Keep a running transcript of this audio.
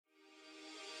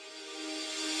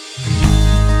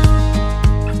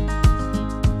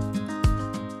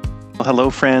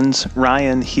Hello, friends.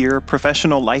 Ryan here,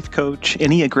 professional life coach,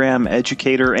 Enneagram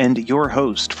educator, and your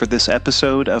host for this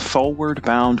episode of Forward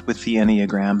Bound with the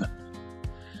Enneagram.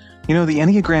 You know, the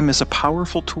Enneagram is a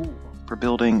powerful tool for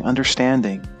building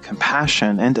understanding,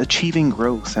 compassion, and achieving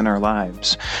growth in our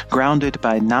lives, grounded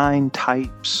by 9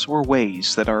 types or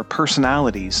ways that our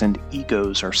personalities and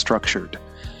egos are structured.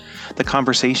 The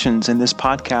conversations in this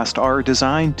podcast are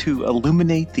designed to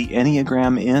illuminate the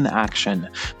Enneagram in action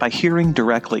by hearing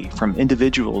directly from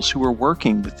individuals who are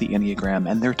working with the Enneagram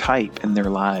and their type in their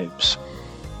lives.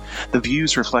 The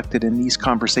views reflected in these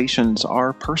conversations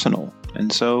are personal,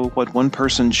 and so what one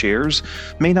person shares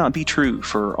may not be true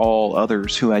for all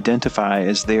others who identify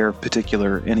as their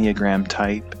particular Enneagram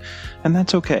type, and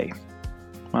that's okay.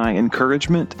 My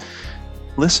encouragement: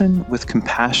 listen with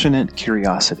compassionate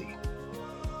curiosity.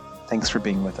 Thanks for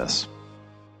being with us.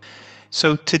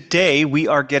 So today we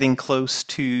are getting close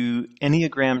to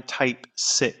Enneagram Type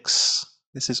 6.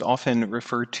 This is often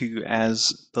referred to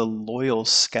as the Loyal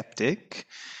Skeptic.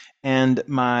 And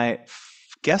my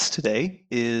guest today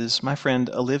is my friend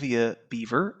Olivia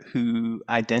Beaver, who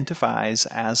identifies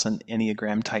as an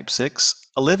Enneagram Type 6.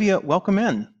 Olivia, welcome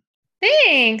in.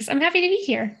 Thanks. I'm happy to be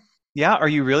here. Yeah, are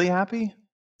you really happy?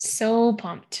 So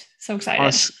pumped. So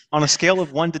excited. On a scale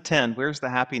of 1 to 10, where's the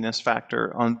happiness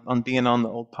factor on being on the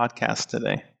old podcast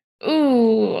today?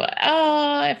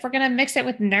 If we're going to mix it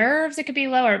with nerves, it could be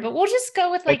lower, but we'll just go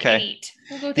with 8.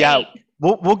 We'll go with 8.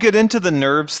 We'll get into the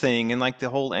nerves thing and like the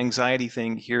whole anxiety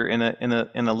thing here in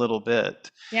a little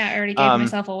bit. Yeah, I already gave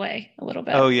myself away a little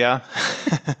bit. Oh yeah.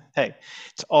 Hey,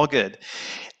 it's all good.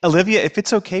 Olivia, if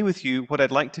it's okay with you, what I'd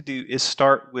like to do is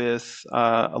start with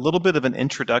a little bit of an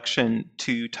introduction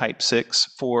to Type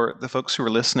 6 for the folks who are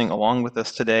listening along with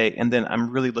us today, and then I'm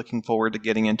really looking forward to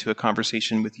getting into a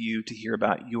conversation with you to hear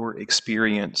about your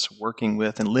experience working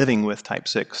with and living with Type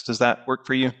 6. Does that work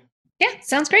for you? Yeah,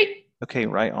 sounds great. Okay,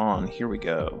 right on. Here we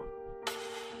go.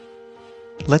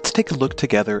 Let's take a look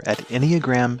together at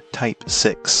Enneagram Type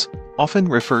 6, often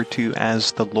referred to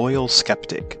as the Loyal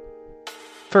Skeptic.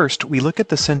 First, we look at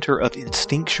the center of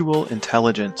instinctual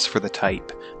intelligence for the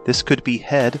type. This could be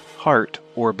head, heart,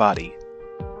 or body.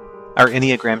 Our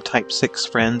Enneagram Type 6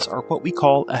 friends are what we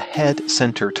call a head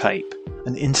center type,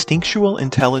 an instinctual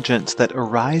intelligence that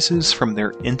arises from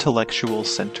their intellectual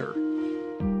center.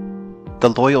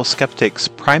 The Loyal Skeptic's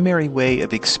primary way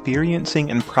of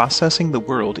experiencing and processing the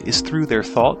world is through their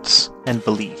thoughts and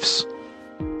beliefs.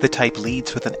 The type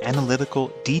leads with an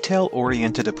analytical,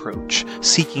 detail-oriented approach,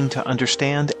 seeking to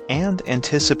understand and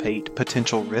anticipate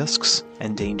potential risks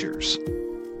and dangers.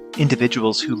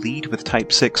 Individuals who lead with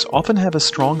Type 6 often have a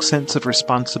strong sense of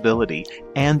responsibility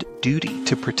and duty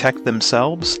to protect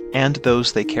themselves and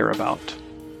those they care about.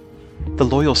 The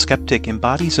Loyal Skeptic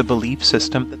embodies a belief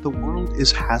system that the world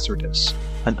is hazardous,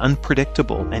 an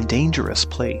unpredictable and dangerous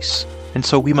place, and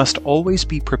so we must always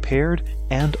be prepared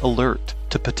and alert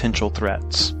to potential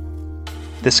threats.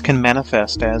 This can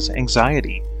manifest as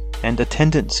anxiety and a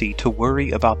tendency to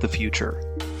worry about the future.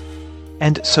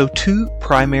 And so 2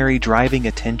 primary driving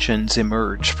attentions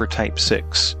emerge for Type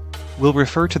 6. We'll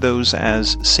refer to those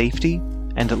as safety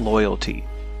and loyalty.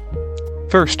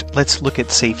 First, let's look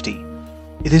at safety.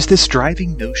 It is this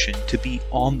driving notion to be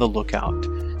on the lookout,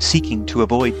 seeking to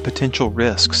avoid potential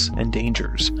risks and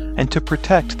dangers, and to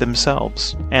protect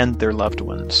themselves and their loved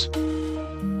ones.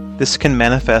 This can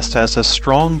manifest as a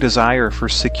strong desire for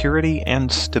security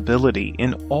and stability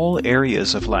in all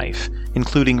areas of life,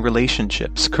 including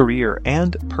relationships, career,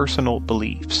 and personal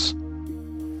beliefs.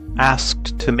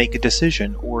 Asked to make a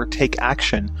decision or take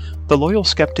action, the Loyal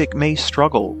Skeptic may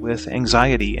struggle with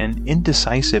anxiety and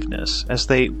indecisiveness as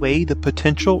they weigh the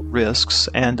potential risks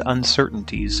and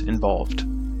uncertainties involved.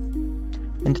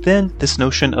 And then this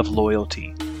notion of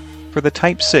loyalty. For the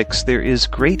Type 6, there is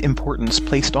great importance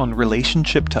placed on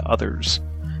relationship to others.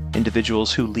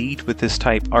 Individuals who lead with this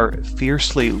type are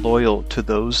fiercely loyal to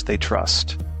those they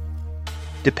trust.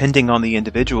 Depending on the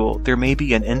individual, there may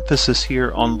be an emphasis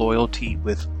here on loyalty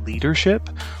with leadership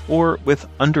or with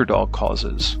underdog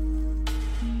causes.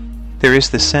 There is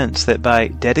the sense that by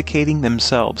dedicating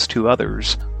themselves to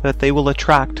others, that they will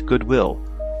attract goodwill,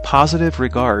 positive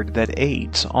regard that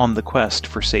aids on the quest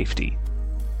for safety.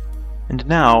 And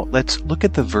now let's look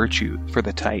at the virtue for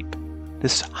the type,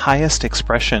 this highest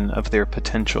expression of their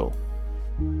potential.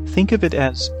 Think of it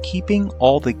as keeping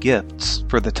all the gifts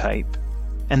for the type,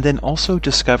 and then also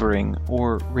discovering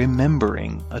or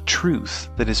remembering a truth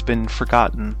that has been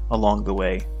forgotten along the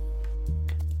way.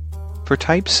 For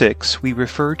Type 6, we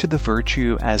refer to the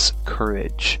virtue as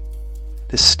courage,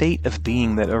 the state of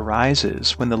being that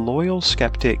arises when the loyal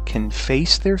skeptic can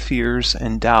face their fears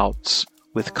and doubts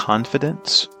with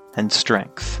confidence, and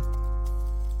strength.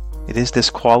 It is this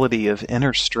quality of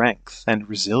inner strength and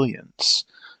resilience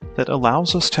that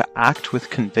allows us to act with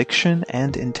conviction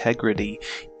and integrity,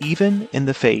 even in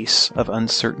the face of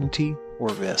uncertainty or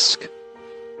risk.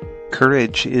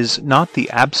 Courage is not the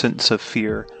absence of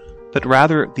fear, but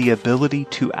rather the ability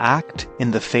to act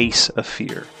in the face of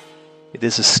fear. It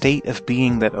is a state of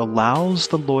being that allows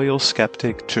the loyal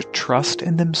skeptic to trust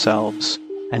in themselves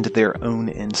and their own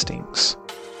instincts.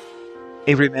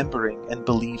 A remembering and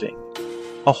believing,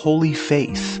 a holy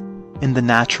faith in the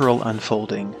natural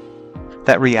unfolding,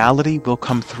 that reality will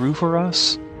come through for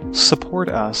us, support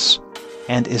us,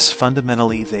 and is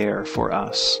fundamentally there for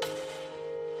us.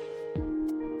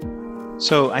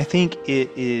 So I think it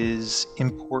is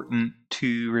important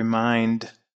to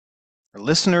remind our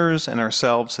listeners and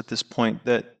ourselves at this point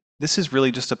that this is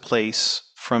really just a place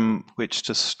from which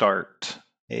to start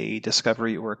a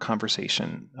discovery or a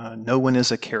conversation. No one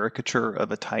is a caricature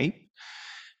of a type.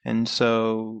 And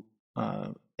so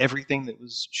everything that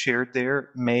was shared there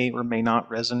may or may not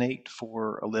resonate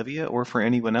for Olivia or for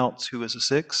anyone else who is a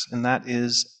 6, and that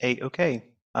is A-okay.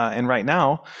 And right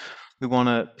now, we want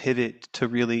to pivot to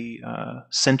really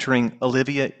centering,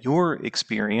 Olivia, your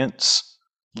experience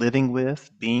living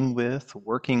with, being with,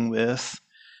 working with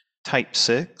type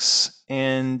 6.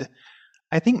 And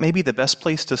I think maybe the best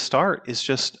place to start is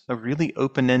just a really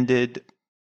open-ended,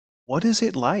 what is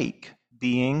it like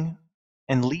being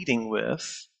and leading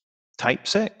with type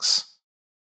 6?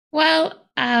 Well,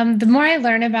 the more I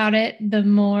learn about it, the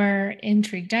more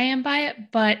intrigued I am by it.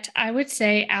 But I would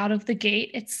say out of the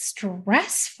gate, it's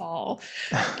stressful.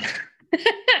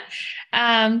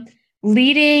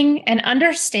 Leading and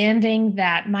understanding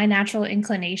that my natural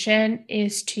inclination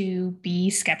is to be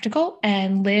skeptical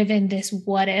and live in this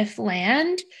what if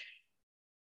land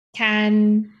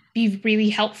can be really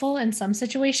helpful in some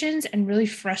situations and really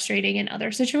frustrating in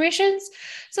other situations.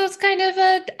 So it's kind of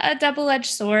a double-edged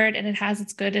sword, and it has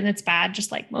its good and its bad,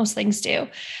 just like most things do.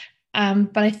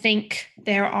 But I think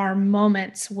there are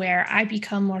moments where I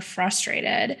become more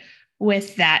frustrated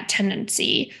with that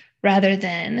tendency rather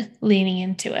than leaning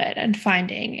into it and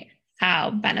finding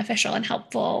how beneficial and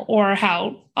helpful or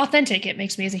how authentic it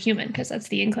makes me as a human, because that's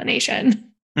the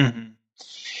inclination. Mm-hmm.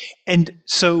 And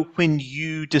so when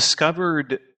you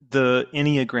discovered the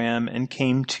Enneagram and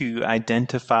came to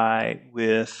identify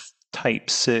with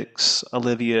type 6,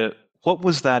 Olivia, what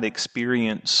was that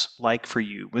experience like for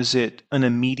you? Was it an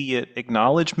immediate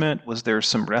acknowledgement? Was there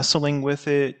some wrestling with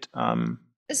it?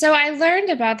 So I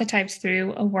learned about the types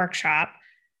through a workshop,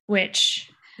 which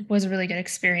was a really good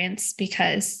experience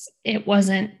because it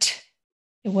wasn't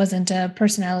a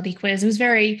personality quiz.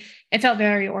 It felt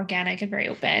very organic and very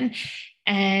open.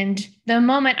 And the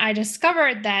moment I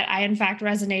discovered that I, in fact,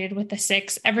 resonated with the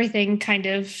 6, everything kind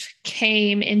of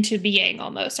came into being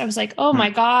almost. I was like, oh my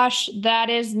gosh,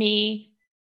 that is me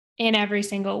in every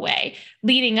single way.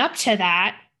 Leading up to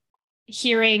that,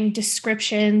 hearing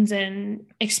descriptions and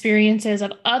experiences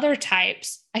of other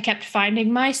types, I kept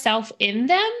finding myself in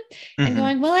them and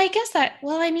going, well,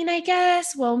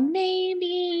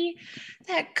 maybe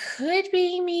that could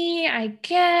be me, I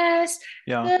guess.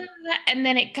 Yeah. And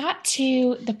then it got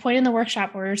to the point in the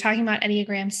workshop where we were talking about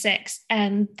Enneagram 6,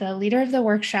 and the leader of the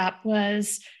workshop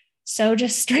was so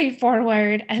just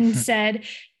straightforward and said,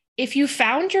 if you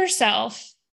found yourself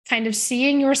kind of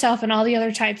seeing yourself in all the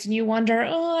other types and you wonder,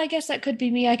 oh, I guess that could be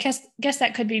me. I guess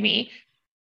that could be me.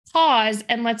 Pause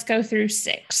and let's go through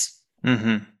 6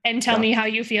 and tell me how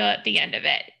you feel at the end of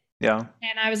it. Yeah.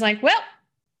 And I was like, well,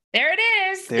 there it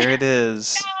is. There it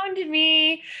is. Found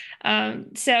me.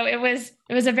 So it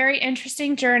was a very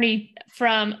interesting journey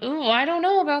from, oh, I don't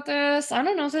know about this. I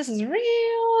don't know if this is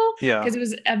real. Yeah. Because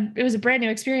it was a brand new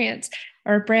experience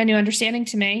or a brand new understanding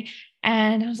to me.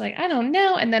 And I was like, I don't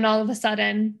know. And then all of a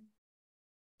sudden,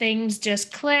 things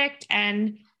just clicked,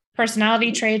 and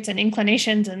personality traits and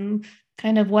inclinations and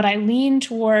kind of what I lean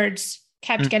towards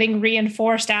kept getting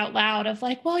reinforced out loud of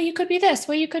like, well, you could be this.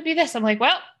 Well, you could be this. I'm like,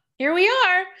 well, here we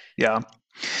are. Yeah.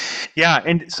 Yeah,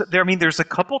 and so there's a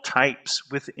couple types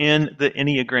within the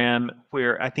Enneagram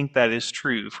where I think that is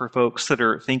true for folks that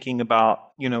are thinking about,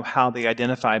 how they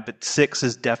identify, but 6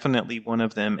 is definitely one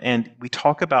of them. And we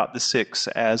talk about the 6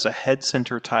 as a head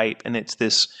center type, and it's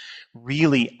this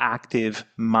really active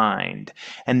mind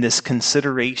and this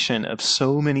consideration of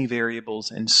so many variables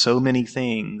and so many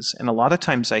things. And a lot of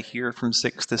times I hear from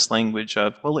 6 this language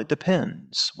of, well, it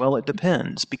depends. Well, it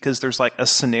depends, because there's like a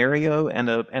scenario and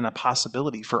a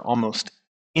possibility for almost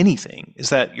anything. Is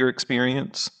that your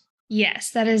experience?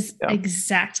 Yes, that is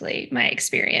exactly my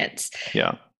experience.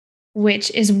 Yeah.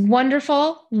 Which is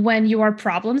wonderful when you are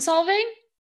problem solving.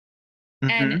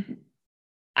 And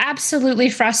absolutely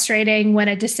frustrating when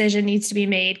a decision needs to be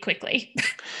made quickly.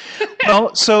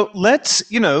 Well, so let's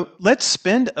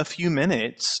spend a few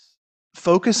minutes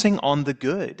focusing on the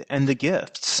good and the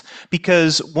gifts.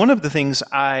 Because one of the things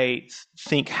I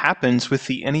think happens with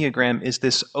the Enneagram is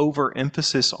this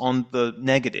overemphasis on the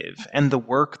negative and the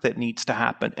work that needs to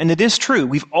happen. And it is true,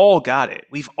 we've all got it.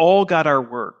 We've all got our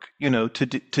work,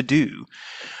 to do.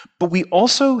 But we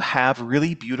also have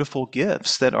really beautiful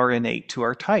gifts that are innate to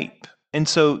our type. And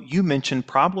so you mentioned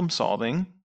problem solving.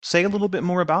 Say a little bit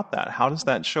more about that. How does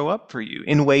that show up for you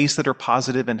in ways that are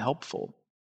positive and helpful?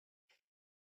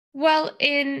 Well,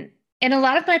 in a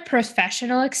lot of my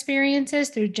professional experiences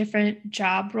through different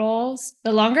job roles,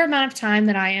 the longer amount of time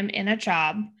that I am in a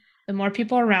job, the more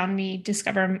people around me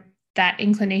discover that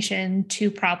inclination to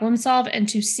problem solve and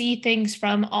to see things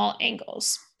from all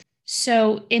angles.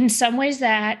 So, in some ways,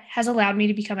 that has allowed me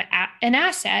to become an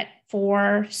asset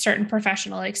for certain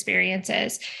professional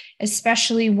experiences,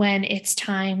 especially when it's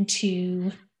time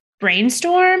to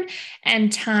brainstorm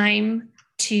and time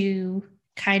to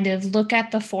kind of look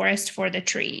at the forest for the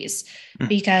trees. Mm.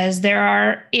 Because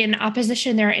in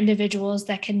opposition, there are individuals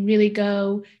that can really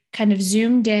go kind of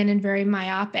zoomed in and very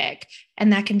myopic,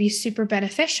 and that can be super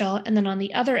beneficial. And then on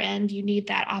the other end, you need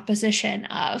that opposition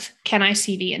of, can I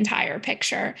see the entire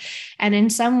picture? And in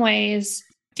some ways,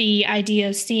 the idea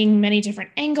of seeing many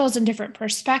different angles and different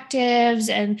perspectives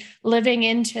and living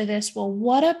into this, well,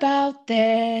 what about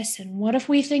this? And what if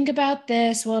we think about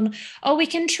this? Well, oh, we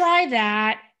can try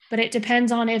that, but it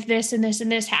depends on if this and this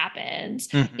and this happens.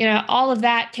 Mhm. All of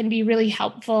that can be really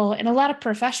helpful in a lot of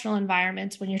professional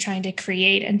environments when you're trying to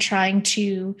create and trying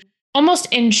to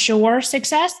almost ensure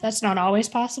success. That's not always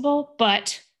possible,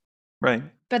 but Right.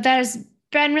 that has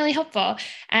been really helpful.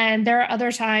 And there are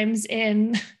other times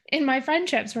in my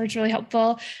friendships where it's really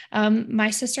helpful.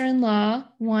 My sister-in-law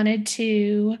wanted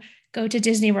to go to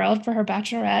Disney World for her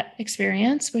bachelorette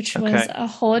experience, which was Okay. a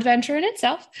whole adventure in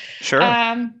itself. Sure.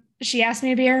 She asked me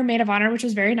to be her maid of honor, which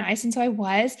was very nice. And so I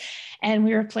was. And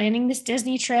we were planning this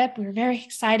Disney trip. We were very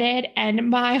excited. And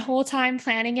my whole time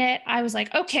planning it, I was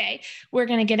like, okay, we're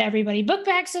going to get everybody book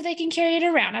bags so they can carry it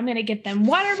around. I'm going to get them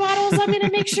water bottles. I'm going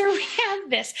to make sure we have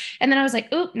this. And then I was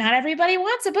like, oop, not everybody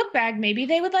wants a book bag. Maybe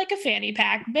they would like a fanny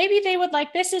pack. Maybe they would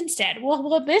like this instead. Well,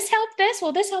 will this help this?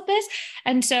 Will this help this?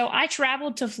 And so I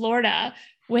traveled to Florida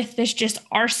with this just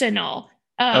arsenal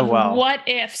Oh, of wow. what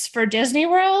ifs for Disney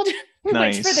World, which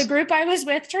for the Nice. group I was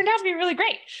with turned out to be really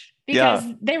great because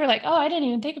Yeah. they were like, oh, I didn't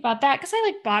even think about that. Because I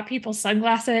like bought people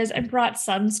sunglasses and brought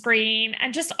sunscreen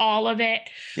and just all of it, all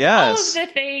of Yes. the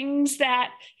things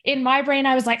that in my brain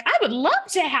I was like, I would love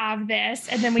to have this.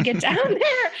 And then we get down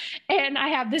there and I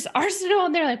have this arsenal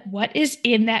and they're like, what is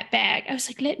in that bag? I was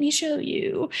like, let me show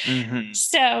you. Hmm.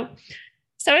 So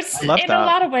it's I love in a that.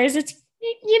 lot of ways, it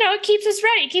keeps us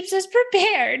ready, keeps us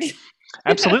prepared.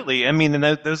 Absolutely. I mean, and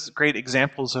those great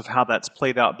examples of how that's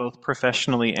played out both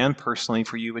professionally and personally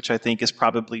for you, which I think is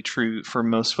probably true for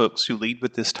most folks who lead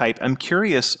with this type. I'm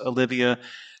curious, Olivia,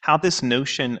 how this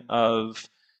notion of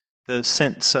the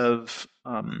sense of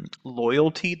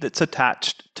loyalty that's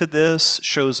attached to this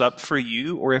shows up for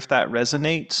you, or if that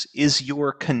resonates. Is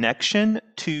your connection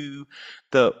to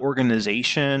the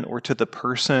organization or to the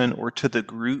person or to the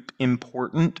group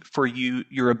important for you,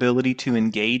 your ability to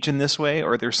engage in this way?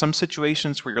 Or are there some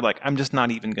situations where you're like, I'm just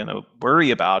not even going to worry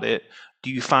about it?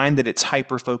 Do you find that it's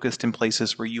hyper focused in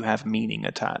places where you have meaning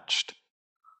attached?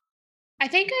 I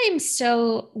think I'm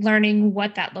still learning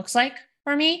what that looks like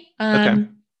for me. Okay.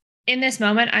 In this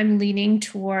moment, I'm leaning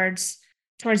towards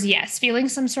yes, feeling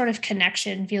some sort of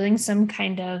connection, feeling some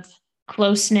kind of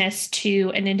closeness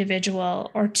to an individual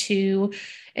or to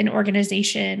an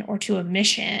organization or to a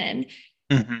mission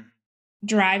Hmm.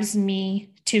 drives me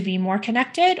to be more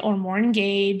connected or more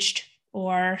engaged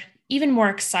or even more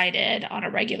excited on a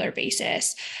regular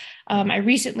basis. I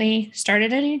recently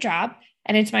started a new job,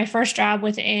 and it's my first job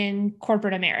within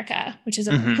corporate America, which is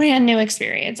a Hmm. brand new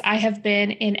experience. I have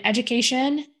been in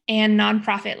education and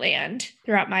nonprofit land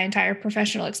throughout my entire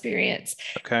professional experience.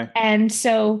 Okay. And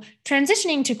so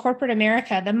transitioning to corporate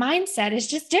America, the mindset is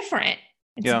just different.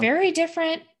 It's Yeah. very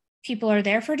different. People are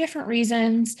there for different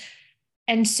reasons.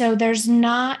 And so there's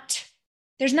not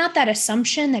that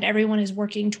assumption that everyone is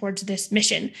working towards this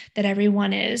mission, that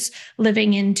everyone is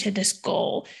living into this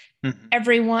goal. Hmm.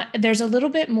 Everyone, there's a little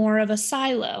bit more of a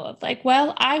silo of like,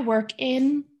 well, I work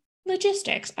in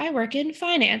logistics, I work in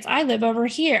finance, I live over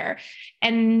here.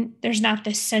 And there's not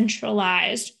this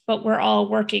centralized, but we're all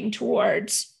working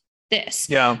towards this,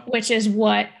 Yeah. which is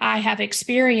what I have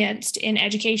experienced in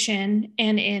education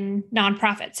and in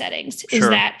nonprofit settings, is Sure.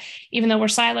 that even though we're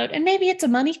siloed, and maybe it's a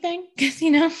money thing, because,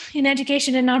 in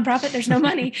education and nonprofit, there's no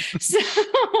money.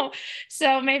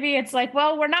 So maybe it's like,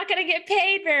 well, we're not going to get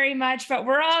paid very much, but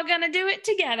we're all going to do it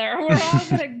together. We're all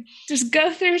going to just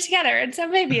go through together. And so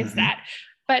maybe it's that.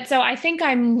 But so I think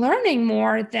I'm learning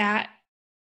more that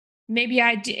maybe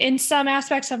in some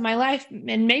aspects of my life,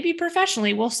 and maybe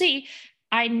professionally, we'll see,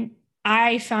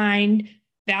 I find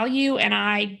value and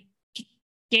I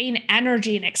gain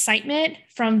energy and excitement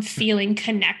from feeling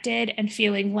connected and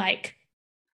feeling like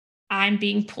I'm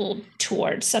being pulled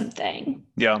towards something.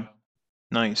 Yeah.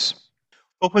 Nice.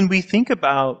 Well, when we think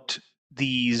about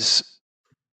these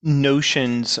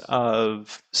notions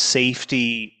of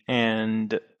safety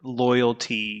and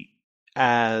loyalty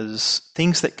as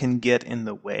things that can get in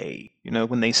the way,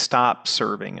 when they stop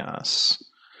serving us,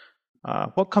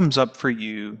 what comes up for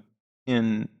you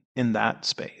in that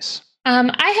space?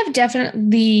 I have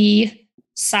definitely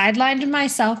sidelined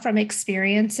myself from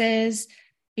experiences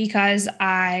because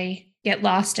I get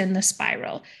lost in the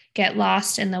spiral, get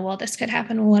lost in the, well, this could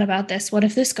happen. Well, what about this? What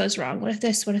if this goes wrong? What if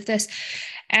this? What if this?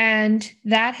 And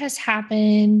that has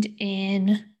happened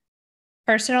in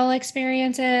personal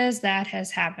experiences, that has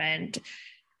happened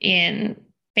in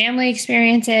family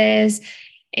experiences.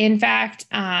 In fact,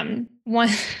 one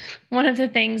of the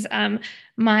things,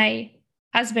 my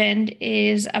husband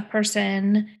is a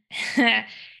person,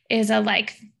 is a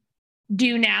like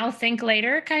do now, think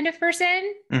later kind of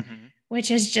person,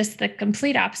 which is just the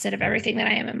complete opposite of everything that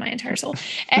I am in my entire soul.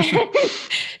 And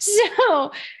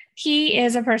so he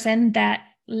is a person that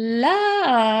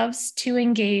loves to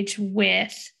engage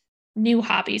with new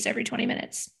hobbies every 20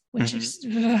 minutes, which is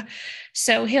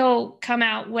so he'll come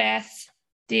out with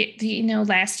the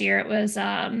last year it was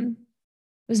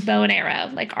bow and arrow,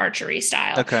 like archery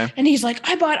style. Okay. And he's like,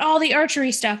 I bought all the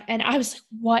archery stuff. And I was like,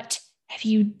 what have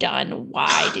you done?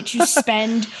 Why did you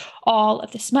spend all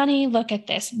of this money? Look at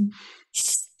this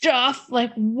stuff.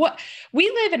 Like, what? We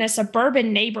live in a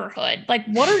suburban neighborhood. Like,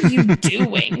 what are you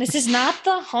doing? This is not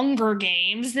the Hunger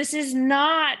Games. This is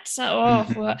not.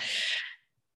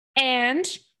 And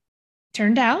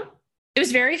turned out it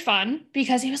was very fun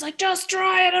because he was like, just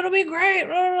try it. It'll be great.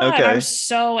 Okay. And I was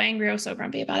so angry. I was so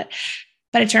grumpy about it.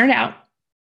 But it turned out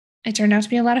to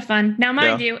be a lot of fun. Now,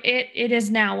 mind you, it is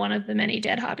now one of the many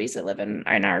dead hobbies that live in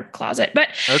our closet. But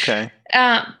okay.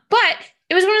 But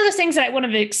it was one of those things that I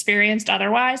wouldn't have experienced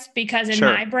otherwise, because in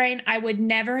my brain, I would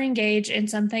never engage in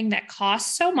something that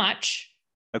costs so much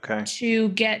to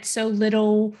get so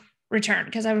little return,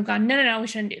 because I would have gone, no, we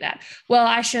shouldn't do that. Well,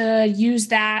 I should use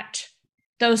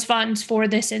those funds for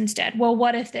this instead. Well,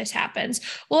 what if this happens?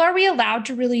 Well, are we allowed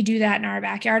to really do that in our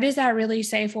backyard? Is that really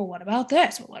safe? Well, what about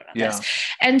this? Well, what about this?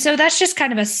 And so that's just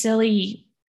kind of a silly.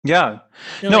 No,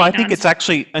 I think it's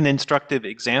actually an instructive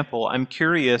example. I'm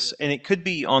curious, and it could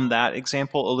be on that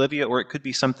example, Olivia, or it could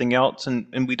be something else,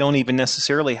 and we don't even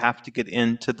necessarily have to get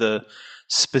into the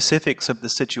specifics of the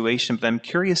situation, but I'm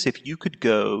curious if you could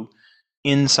go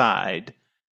inside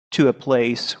to a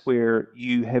place where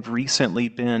you have recently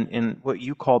been in what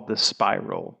you called the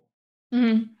spiral.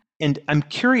 And I'm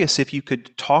curious if you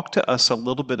could talk to us a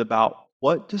little bit about,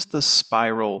 what does the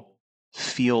spiral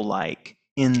feel like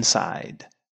inside?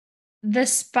 The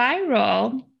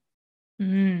spiral,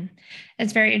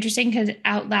 it's very interesting because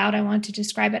out loud I want to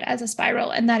describe it as a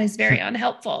spiral, and that is very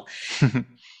unhelpful.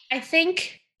 I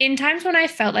think in times when I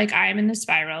felt like I'm in the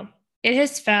spiral, it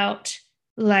has felt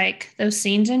like those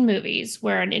scenes in movies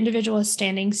where an individual is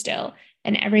standing still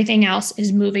and everything else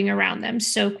is moving around them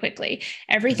so quickly.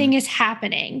 Everything is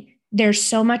happening. There's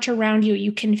so much around you.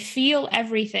 You can feel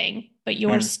everything, but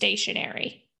you're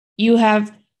stationary. You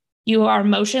are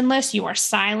motionless. You are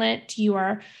silent. You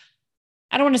are,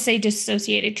 I don't want to say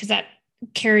dissociated because that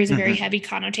carries a very heavy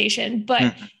connotation,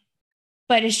 but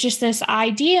it's just this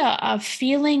idea of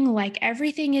feeling like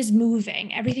everything is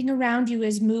moving. Everything around you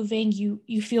is moving.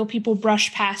 You feel people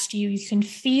brush past you. You can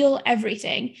feel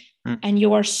everything, and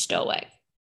you're stoic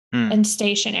and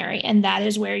stationary. And that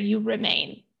is where you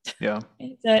remain. Yeah.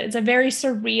 It's a very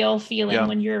surreal feeling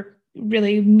when you're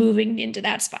really moving into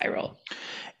that spiral.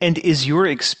 And is your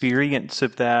experience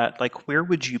of that, like, where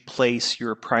would you place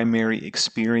your primary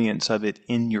experience of it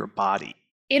in your body?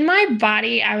 In my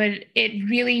body,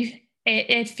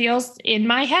 it feels in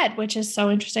my head, which is so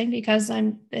interesting because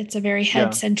it's a very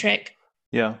head-centric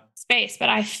space, but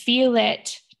I feel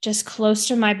it just close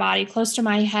to my body, close to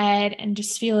my head, and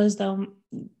just feel as though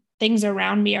things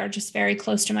around me are just very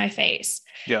close to my face.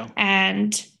 Yeah.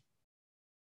 And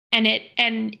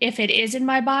if it is in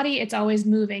my body, it's always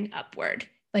moving upward.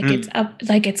 Mm,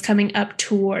 like it's coming up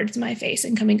towards my face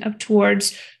and coming up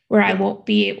towards where I yeah. won't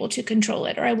be able to control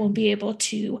it or I won't be able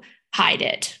to hide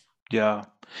it. Yeah.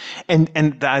 And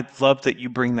I love that you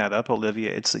bring that up,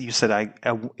 Olivia. It's you said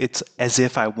it's as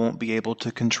if I won't be able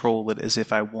to control it, as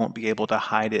if I won't be able to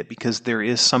hide it, because there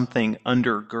is something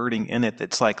undergirding in it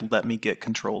that's like, let me get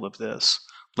control of this.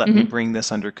 Let me Mm-hmm. bring this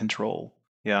under control.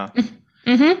 Yeah.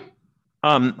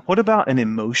 Mm-hmm. What about an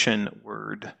emotion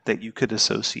word that you could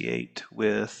associate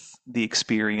with the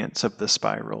experience of the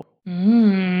spiral?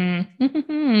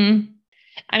 Mm-hmm.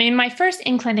 I mean, my first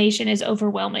inclination is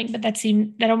overwhelming, but that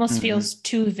almost Mm, feels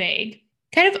too vague.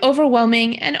 Kind of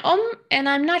overwhelming, and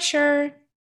I'm not sure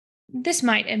this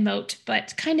might emote,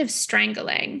 but kind of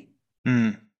strangling.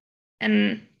 mm,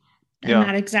 And I'm yeah.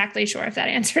 not exactly sure if that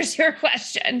answers your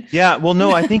question. Yeah, well,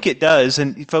 no, I think it does.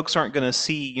 And folks aren't going to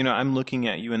see, I'm looking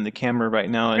at you in the camera right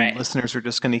now, and Right. listeners are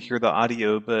just going to hear the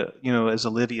audio. But, as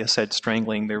Olivia said,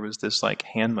 strangling, there was this like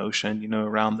hand motion,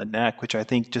 around the neck, which I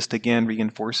think just again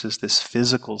reinforces this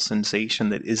physical sensation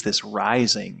that is this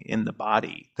rising in the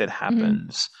body that Mm-hmm.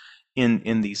 happens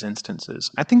in these instances.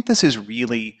 I think this is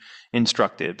really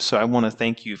instructive. So I want to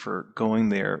thank you for going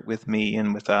there with me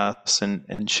and with us and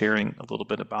sharing a little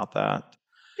bit about that.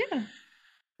 Yeah.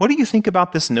 What do you think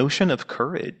about this notion of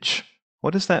courage?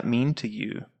 What does that mean to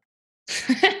you?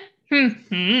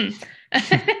 Hmm.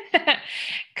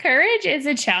 Courage is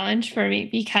a challenge for me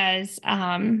because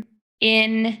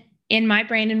in my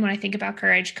brain and when I think about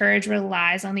courage, courage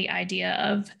relies on the idea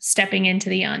of stepping into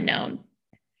the unknown.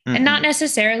 And not Hmm.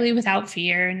 necessarily without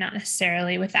fear, not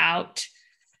necessarily without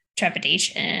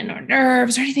trepidation or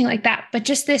nerves or anything like that, but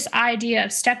just this idea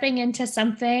of stepping into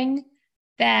something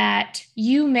that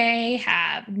you may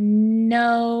have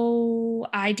no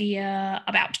idea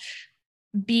about,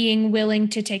 being willing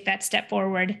to take that step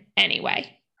forward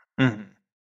anyway. Hmm.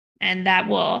 And that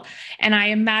will, and I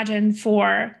imagine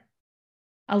for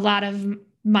a lot of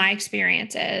my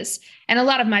experiences and a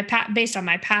lot of based on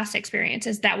my past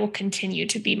experiences, that will continue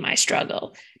to be my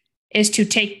struggle is to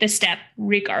take the step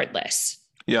regardless.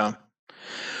 Yeah.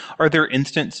 Are there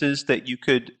instances that you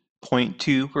could point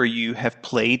to where you have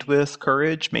played with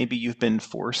courage? Maybe you've been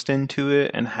forced into it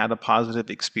and had a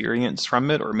positive experience from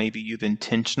it, or maybe you've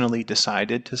intentionally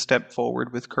decided to step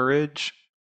forward with courage?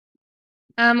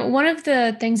 One of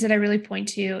the things that I really point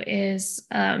to is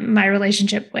my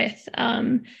relationship with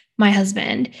my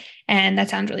husband. And that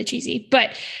sounds really cheesy,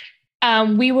 but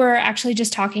we were actually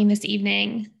just talking this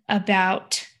evening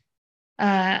about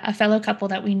a fellow couple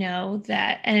that we know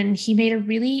and he made a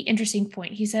really interesting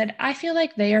point. He said, I feel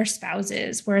like they are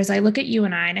spouses, whereas I look at you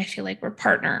and I, and I feel like we're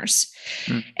partners.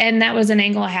 Mm. And that was an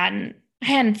angle I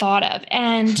hadn't thought of.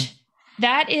 And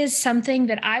that is something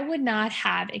that I would not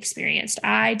have experienced.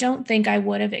 I don't think I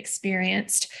would have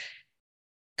experienced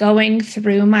going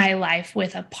through my life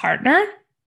with a partner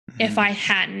if I Mhm.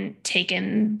 hadn't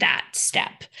taken that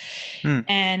step. Mm.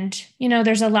 And,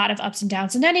 there's a lot of ups and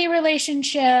downs in any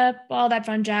relationship, all that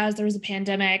fun jazz. There was a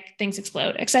pandemic, things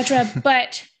explode, etc.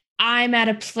 But I'm at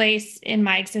a place in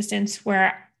my existence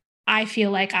where I feel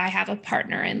like I have a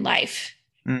partner in life.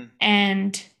 Mm.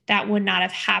 And that would not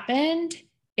have happened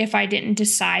if I didn't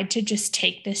decide to just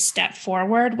take this step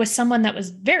forward with someone that was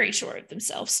very sure of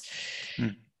themselves,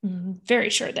 Mm.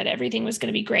 very sure that everything was going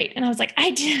to be great. And I was like,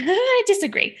 I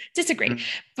disagree. Mm.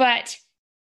 But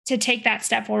to take that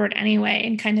step forward anyway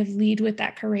and kind of lead with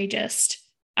that courageous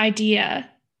idea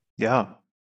Yeah.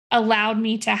 allowed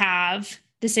me to have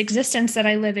this existence that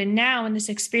I live in now and this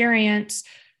experience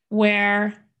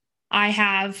where I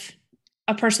have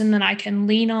a person that I can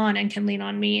lean on and can lean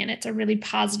on me. And it's a really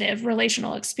positive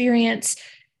relational experience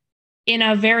in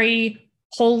a very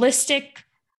holistic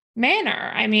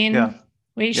manner. I Yeah. mean,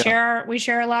 we Yeah.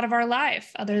 share a lot of our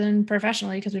life other than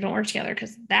professionally because we don't work together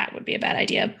because that would be a bad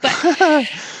idea. But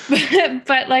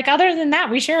but like other than that,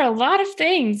 we share a lot of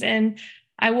things and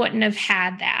I wouldn't have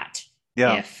had that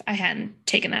Yeah. if I hadn't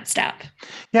taken that step.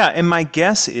 Yeah, and my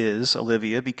guess is,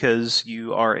 Olivia, because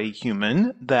you are a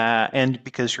human, and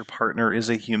because your partner is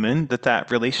a human, that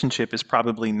relationship is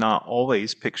probably not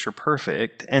always picture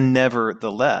perfect, and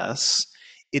nevertheless,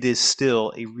 it is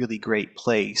still a really great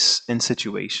place and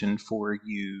situation for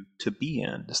you to be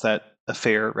in. Is that a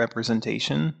fair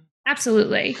representation?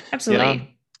 Absolutely. Yeah.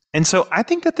 Absolutely. And so I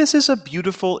think that this is a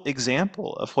beautiful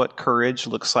example of what courage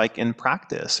looks like in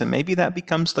practice. And maybe that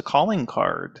becomes the calling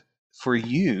card for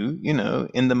you,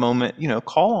 in the moment,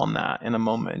 call on that in a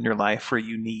moment in your life where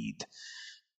you need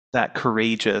that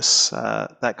courageous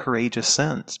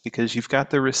sense because you've got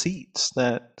the receipts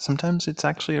that sometimes it's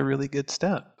actually a really good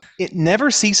step. It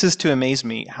never ceases to amaze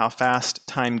me how fast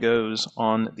time goes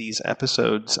on these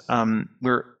episodes.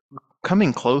 We're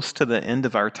coming close to the end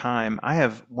of our time, I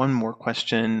have one more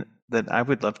question that I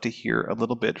would love to hear a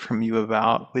little bit from you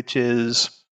about, which is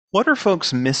what are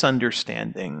folks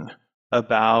misunderstanding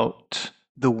about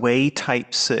the way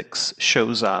type 6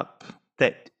 shows up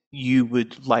that you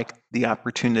would like the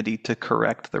opportunity to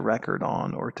correct the record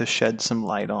on or to shed some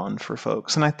light on for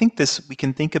folks? And I think we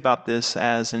can think about this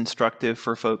as instructive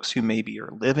for folks who maybe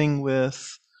are living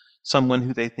with someone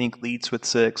who they think leads with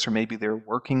 6, or maybe they're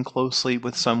working closely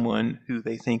with someone who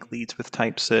they think leads with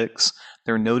type 6.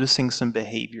 They're noticing some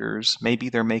behaviors. Maybe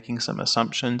they're making some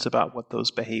assumptions about what those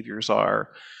behaviors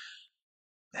are.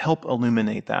 Help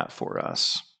illuminate that for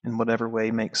us in whatever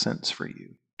way makes sense for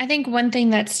you. I think one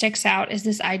thing that sticks out is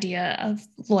this idea of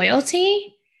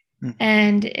loyalty. Mm-hmm.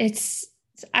 And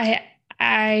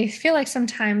I feel like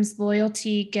sometimes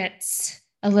loyalty gets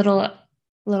a little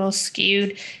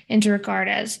skewed into regard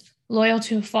as loyal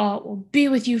to a fault, will be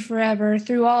with you forever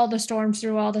through all the storms,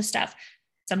 through all the stuff.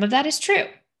 Some of that is true.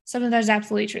 Some of that is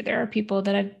absolutely true. There are people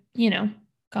that I've,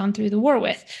 gone through the war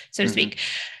with, so to speak.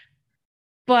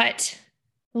 But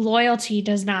loyalty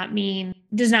does not mean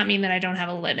that I don't have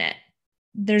a limit.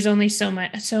 There's only so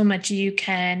much you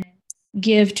can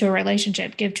give to a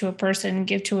relationship, give to a person,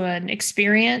 give to an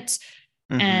experience,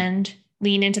 and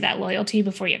lean into that loyalty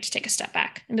before you have to take a step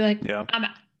back and be like, yeah.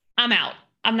 I'm out.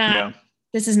 I'm not, yeah.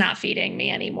 This is not feeding me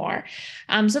anymore.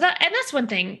 That's one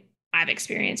thing I've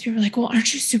experienced. People are like, well,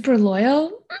 aren't you super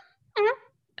loyal?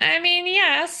 I mean,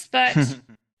 yes, but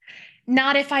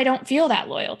not if I don't feel that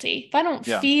loyalty.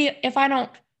 If I don't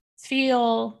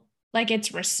feel like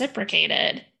it's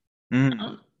reciprocated,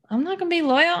 I'm not going to be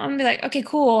loyal. I'm going to be like, okay,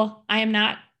 cool. I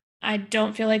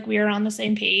don't feel like we're on the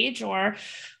same page or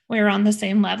we're on the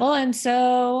same level. And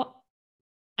so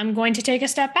I'm going to take a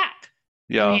step back.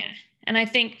 Yeah. And I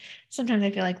think sometimes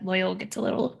I feel like loyal gets a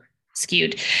little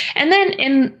skewed. And then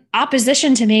in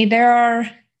opposition to me, there are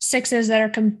 6s that are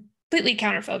completely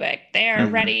counterphobic. They are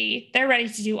ready. They're ready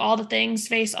to do all the things,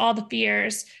 face all the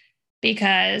fears,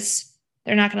 because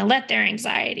they're not going to let their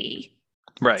anxiety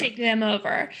take them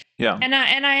over. Yeah. And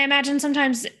I imagine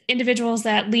sometimes individuals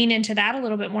that lean into that a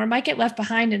little bit more might get left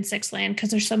behind in 6 land because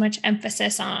there's so much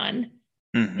emphasis on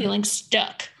feeling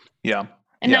stuck. Yeah.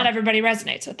 And not everybody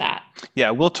resonates with that.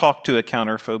 Yeah, we'll talk to a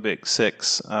counterphobic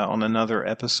 6 on another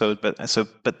episode, but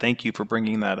thank you for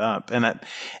bringing that up.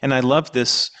 And I love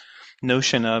this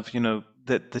notion of,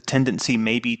 that the tendency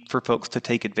may be for folks to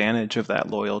take advantage of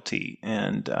that loyalty.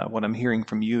 And what I'm hearing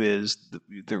from you is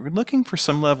they're looking for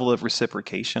some level of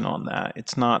reciprocation on that.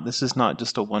 This is not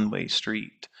just a one-way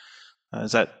street.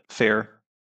 Is that fair?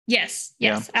 Yes,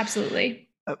 absolutely.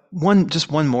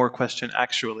 One more question,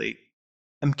 actually.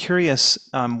 I'm curious,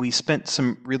 we spent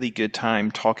some really good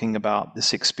time talking about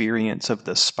this experience of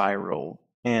the spiral,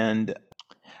 and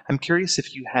I'm curious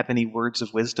if you have any words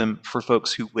of wisdom for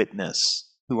folks who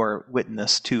are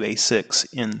witness to a 6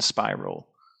 in spiral.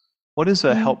 What is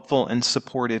a helpful and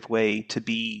supportive way to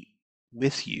be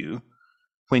with you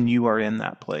when you are in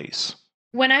that place?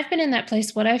 When I've been in that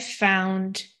place, what I've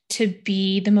found to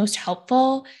be the most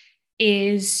helpful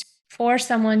is for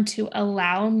someone to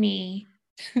allow me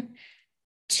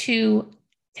to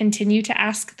continue to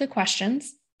ask the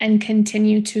questions and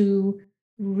continue to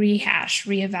rehash,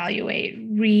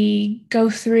 reevaluate, go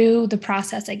through the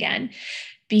process again.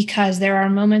 Because there are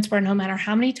moments where no matter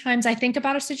how many times I think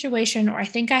about a situation or I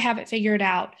think I have it figured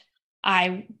out,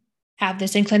 I have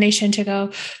this inclination to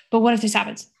go, but what if this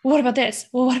happens? What about this?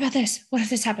 Well, what about this? What if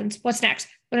this happens? What's next?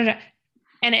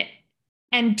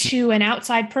 And to an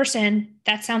outside person,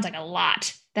 that sounds like a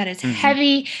lot. That is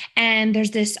heavy. And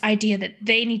there's this idea that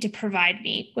they need to provide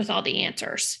me with all the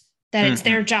answers, that it's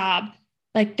their job.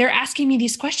 Like, they're asking me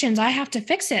these questions. I have to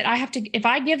fix it. If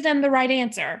I give them the right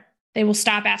answer, they will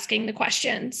stop asking the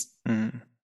questions. And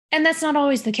that's not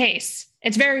always the case.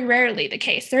 It's very rarely the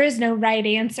case. There is no right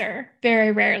answer.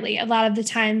 Very rarely. A lot of the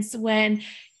times when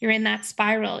you're in that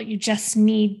spiral, you just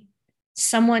need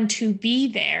someone to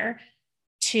be there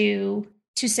to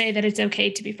say that it's okay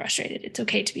to be frustrated. It's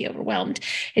okay to be overwhelmed.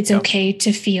 It's okay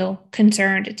to feel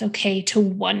concerned. It's okay to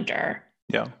wonder.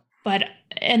 Yeah.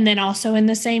 And then also in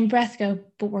the same breath go,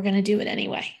 but we're going to do it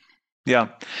anyway. Yeah.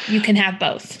 You can have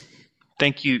both.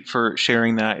 Thank you for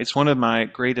sharing that. It's one of my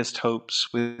greatest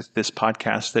hopes with this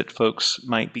podcast that folks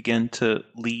might begin to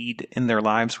lead in their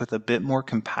lives with a bit more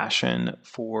compassion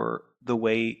for the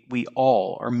way we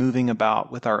all are moving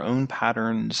about with our own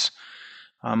patterns,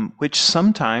 which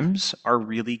sometimes are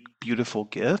really beautiful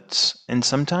gifts and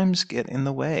sometimes get in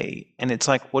the way. And it's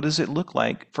like, what does it look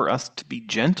like for us to be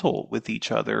gentle with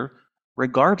each other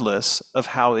regardless of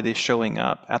how it is showing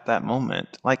up at that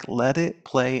moment? Like, let it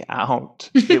play out.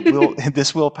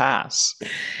 This will pass.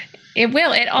 It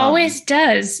will. It always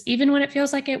does, even when it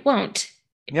feels like it won't.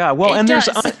 Yeah, well, It and there's,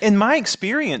 does. in my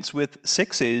experience with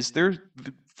sixes, there's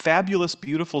fabulous,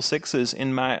 beautiful sixes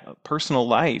in my personal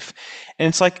life. And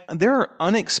it's like there are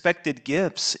unexpected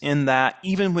gifts in that,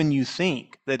 even when you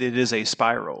think that it is a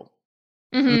spiral.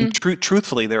 I mean, Hmm.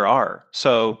 truthfully, there are.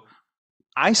 So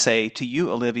I say to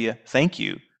you, Olivia, thank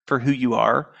you for who you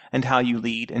are and how you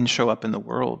lead and show up in the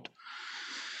world.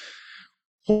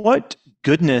 What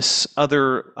goodness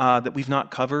other that we've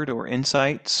not covered or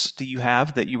insights do you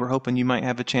have that you were hoping you might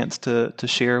have a chance to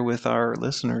share with our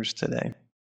listeners today?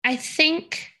 I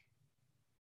think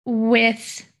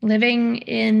with living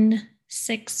in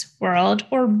six world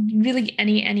or really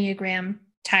any Enneagram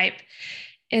type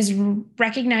is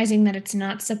recognizing that it's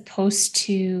not supposed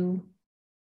to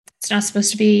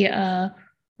be a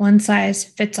one size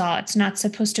fits all. It's not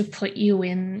supposed to put you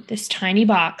in this tiny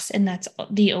box and that's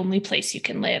the only place you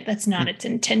can live. That's not its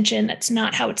intention. That's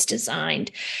not how it's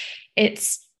designed.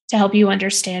 It's to help you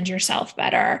understand yourself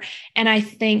better. And I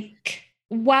think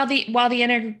while the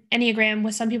Enneagram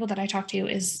with some people that I talk to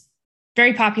is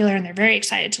very popular and they're very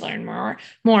excited to learn more.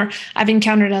 I've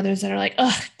encountered others that are like,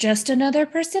 oh, just another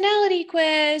personality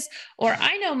quiz. Or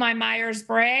I know my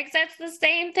Myers-Briggs. That's the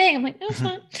same thing. I'm like, no, it's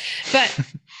not.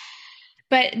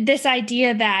 But this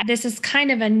idea that this is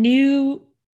kind of a new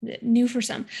for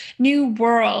some, new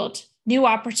world, new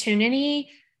opportunity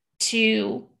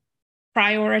to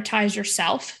prioritize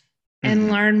yourself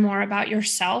and learn more about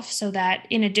yourself so that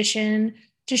in addition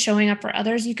to showing up for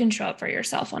others, you can show up for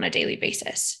yourself on a daily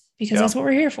basis because that's what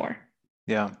we're here for.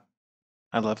 Yeah,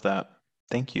 I love that.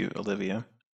 Thank you, Olivia.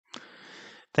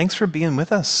 Thanks for being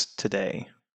with us today.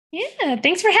 Yeah,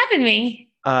 thanks for having me.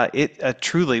 It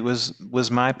truly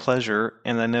was my pleasure,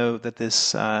 and I know that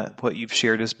this what you've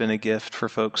shared has been a gift for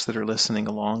folks that are listening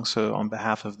along. So on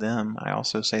behalf of them, I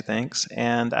also say thanks,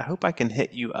 and I hope I can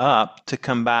hit you up to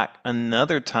come back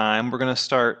another time. We're going to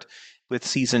start with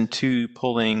season 2,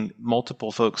 pulling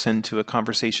multiple folks into a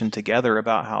conversation together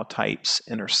about how types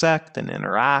intersect and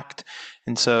interact,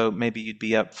 and so maybe you'd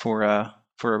be up for a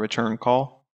return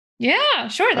call. Yeah,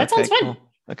 sure. That sounds fun. Cool.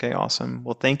 Okay, awesome.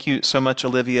 Well, thank you so much,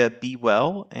 Olivia. Be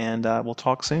well, and we'll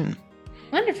talk soon.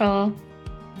 Wonderful.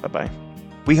 Bye-bye.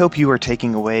 We hope you are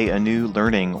taking away a new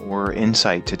learning or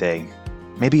insight today,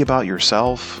 maybe about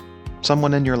yourself,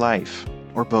 someone in your life,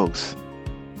 or both.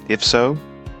 If so,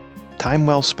 time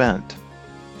well spent.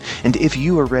 And if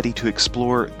you are ready to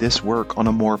explore this work on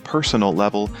a more personal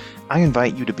level, I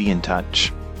invite you to be in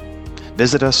touch.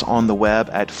 Visit us on the web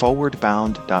at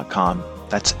forwardbound.com.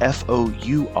 That's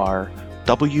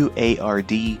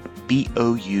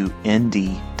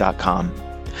FOURWARDBOUND.com.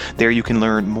 There you can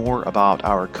learn more about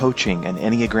our coaching and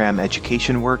Enneagram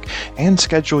education work and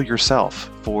schedule yourself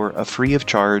for a free of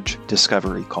charge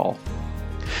discovery call.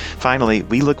 Finally,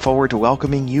 we look forward to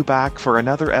welcoming you back for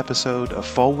another episode of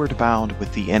Forward Bound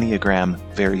with the Enneagram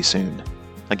very soon.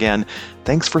 Again,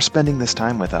 thanks for spending this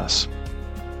time with us.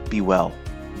 Be well.